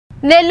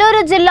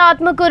నెల్లూరు జిల్లా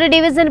ఆత్మకూరు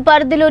డివిజన్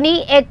పరిధిలోని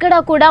ఎక్కడా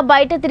కూడా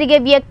బయట తిరిగే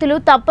వ్యక్తులు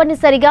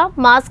తప్పనిసరిగా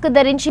మాస్క్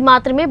ధరించి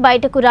మాత్రమే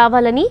బయటకు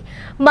రావాలని,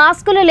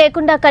 మాస్కులు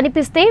లేకుండా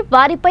కనిపిస్తే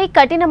వారిపై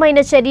కఠినమైన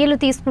చర్యలు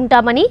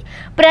తీసుకుంటామని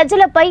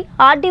ప్రజలపై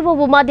ఆర్డీఓ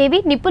ఉమాదేవి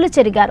నిప్పులు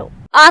చెరిగారు.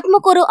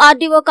 ఆత్మకూరు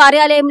ఆర్డీఓ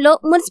కార్యాలయంలో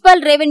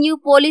మున్సిపల్ రెవెన్యూ,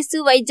 పోలీసు,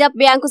 వైద్య,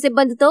 బ్యాంకు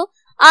సిబ్బందితో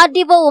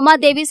ఆర్డీఓ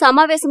ఉమాదేవి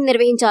సమావేశం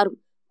నిర్వహించారు.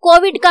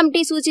 కోవిడ్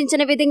కమిటీ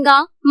సూచించిన విధంగా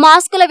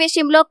మాస్కుల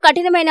విషయంలో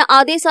కఠినమైన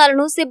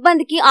ఆదేశాలను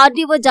సిబ్బందికి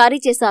ఆర్డీఓ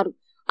జారీ చేశారు.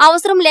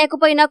 అవసరం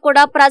లేకపోయినా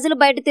కూడా ప్రజలు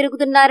బయట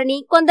తిరుగుతున్నారని,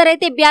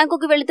 కొందరైతే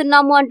బ్యాంకుకు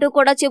వెళుతున్నాము అంటూ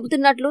కూడా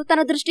చెబుతున్నట్లు తన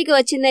దృష్టికి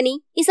వచ్చిందని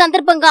ఈ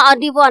సందర్భంగా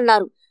ఆర్డీఓ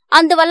అన్నారు.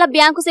 అందువల్ల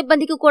బ్యాంకు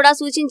సిబ్బందికి కూడా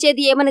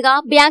సూచించేది ఏమనగా,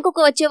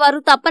 బ్యాంకుకు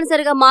వచ్చేవారు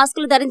తప్పనిసరిగా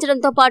మాస్కులు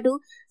ధరించడంతో పాటు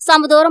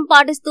సమదూరం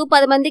పాటిస్తూ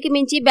 10 మందికి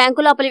మించి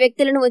బ్యాంకు లోపలి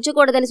వ్యక్తులను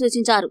ఉంచకూడదని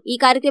సూచించారు. ఈ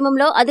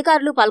కార్యక్రమంలో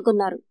అధికారులు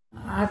పాల్గొన్నారు.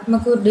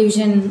 ఆత్మకూరు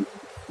డివిజన్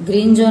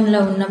గ్రీన్ జోన్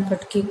లో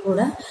ఉన్నప్పటికీ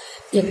కూడా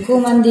ఎక్కువ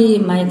మంది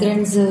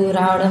మైగ్రెంట్స్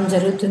రావడం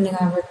జరుగుతుంది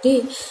కాబట్టి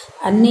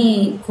అన్ని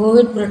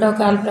కోవిడ్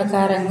ప్రోటోకాల్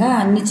ప్రకారంగా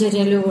అన్ని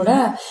చర్యలు కూడా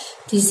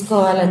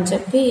తీసుకోవాలని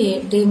చెప్పి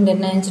టీం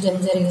నిర్ణయించడం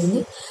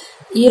జరిగింది.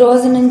 ఈ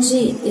రోజు నుంచి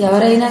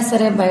ఎవరైనా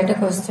సరే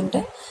బయటకు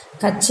వస్తుంటే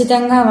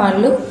ఖచ్చితంగా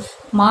వాళ్ళు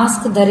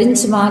మాస్క్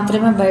ధరించి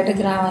మాత్రమే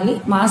బయటకు రావాలి.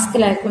 మాస్క్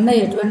లేకుండా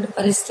ఎటువంటి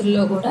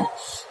పరిస్థితుల్లో కూడా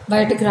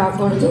బయటకు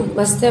రాకూడదు.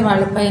 వస్తే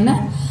వాళ్ళపైన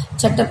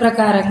చట్ట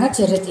ప్రకారంగా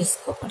చర్య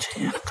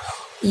తీసుకోబడుతుంది.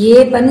 ఏ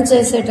పని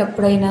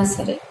చేసేటప్పుడైనా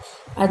సరే,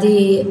 అది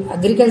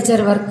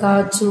అగ్రికల్చర్ వర్క్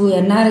కావచ్చు,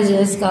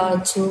 ఎన్ఆర్జీఎస్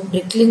కావచ్చు,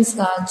 బ్రిక్లింగ్స్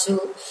కావచ్చు,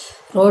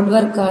 రోడ్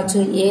వర్క్ కావచ్చు,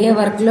 ఏ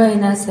వర్క్లో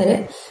అయినా సరే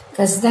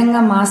ఖచ్చితంగా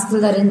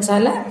మాస్కులు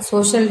ధరించాలా,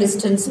 సోషల్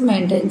డిస్టెన్స్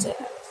మెయింటైన్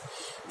చేయాలి.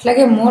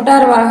 అట్లాగే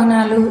మోటార్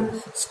వాహనాలు,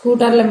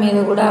 స్కూటర్ల మీద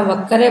కూడా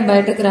ఒక్కరే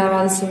బయటకు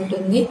రావాల్సి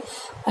ఉంటుంది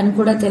అని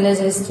కూడా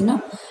తెలియజేస్తున్నాం.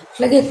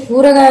 అట్లాగే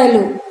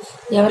కూరగాయలు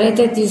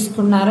ఎవరైతే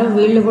తీసుకున్నారో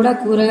వీళ్ళు కూడా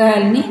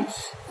కూరగాయలని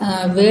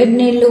వేడి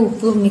నీళ్లు,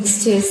 ఉప్పు మిక్స్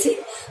చేసి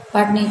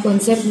వాటిని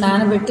కొంతసేపు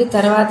నానబెట్టి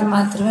తర్వాత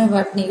మాత్రమే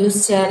వాటిని యూజ్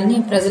చేయాలని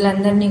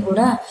ప్రజలందరినీ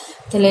కూడా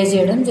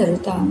తెలియజేయడం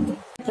జరుగుతూ ఉంది.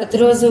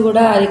 ప్రతిరోజు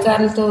కూడా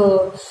అధికారులతో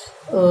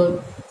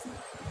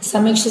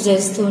సమీక్ష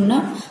చేస్తూ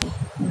ఉన్నాం.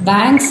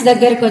 బ్యాంక్స్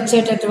దగ్గరికి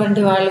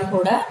వచ్చేటటువంటి వాళ్ళు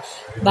కూడా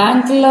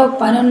బ్యాంకుల్లో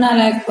పనున్నా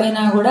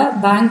లేకపోయినా కూడా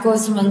బ్యాంక్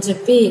కోసం అని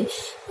చెప్పి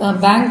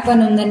బ్యాంక్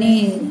పని ఉందని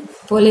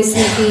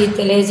పోలీసులకి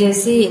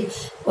తెలియజేసి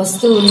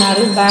వస్తూ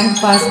ఉన్నారు. బ్యాంక్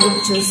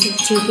పాస్బుక్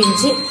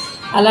చూపించి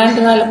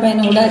అలాంటి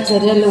వాళ్ళపైన కూడా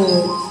చర్యలు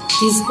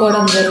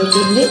తీసుకోవడం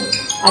జరుగుతుంది.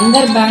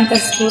 అందరు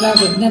బ్యాంకర్స్ కూడా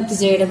విజ్ఞప్తి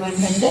చేయడం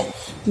ఏంటంటే,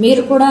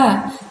 మీరు కూడా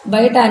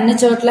బయట అన్ని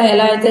చోట్ల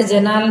ఎలా అయితే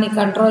జనాలని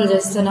కంట్రోల్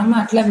చేస్తున్నామో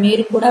అట్లా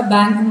మీరు కూడా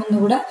బ్యాంక్ ముందు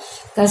కూడా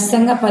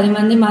ఖచ్చితంగా 10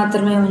 మంది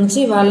మాత్రమే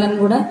ఉంచి వాళ్ళని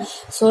కూడా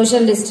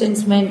సోషల్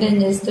డిస్టెన్స్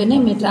మెయింటైన్ చేస్తూనే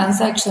మీ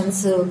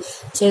ట్రాన్సాక్షన్స్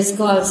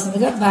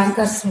చేసుకోవాల్సిందిగా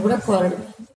బ్యాంకర్స్ని కూడా కోరడం.